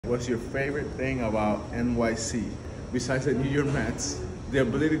what's your favorite thing about NYC besides the New York Mets? The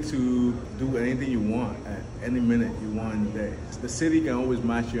ability to do anything you want at any minute you want in the day. The city can always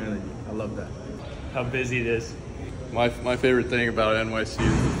match your energy. I love that. How busy it is. My favorite thing about NYC is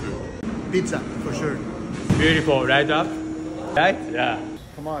the food. Pizza, for sure. Beautiful, right, Doc? Right? Yeah.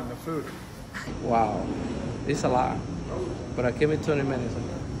 Come on, the food. Wow, it's a lot, but I give it 20 minutes,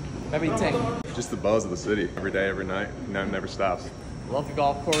 maybe 10. Just the buzz of the city. Every day, every night. It never stops. Love the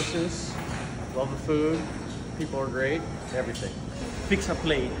golf courses, love the food, people are great, everything. Pizza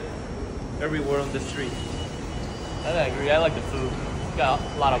plate everywhere on the street. I agree, I like the food. Got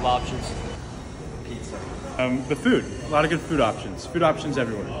a lot of options. Pizza. The food. A lot of good food options. Food options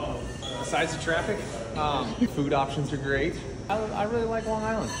everywhere. Besides the traffic, food options are great. I really like Long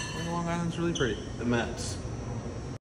Island. I think Long Island's really pretty. The Mets.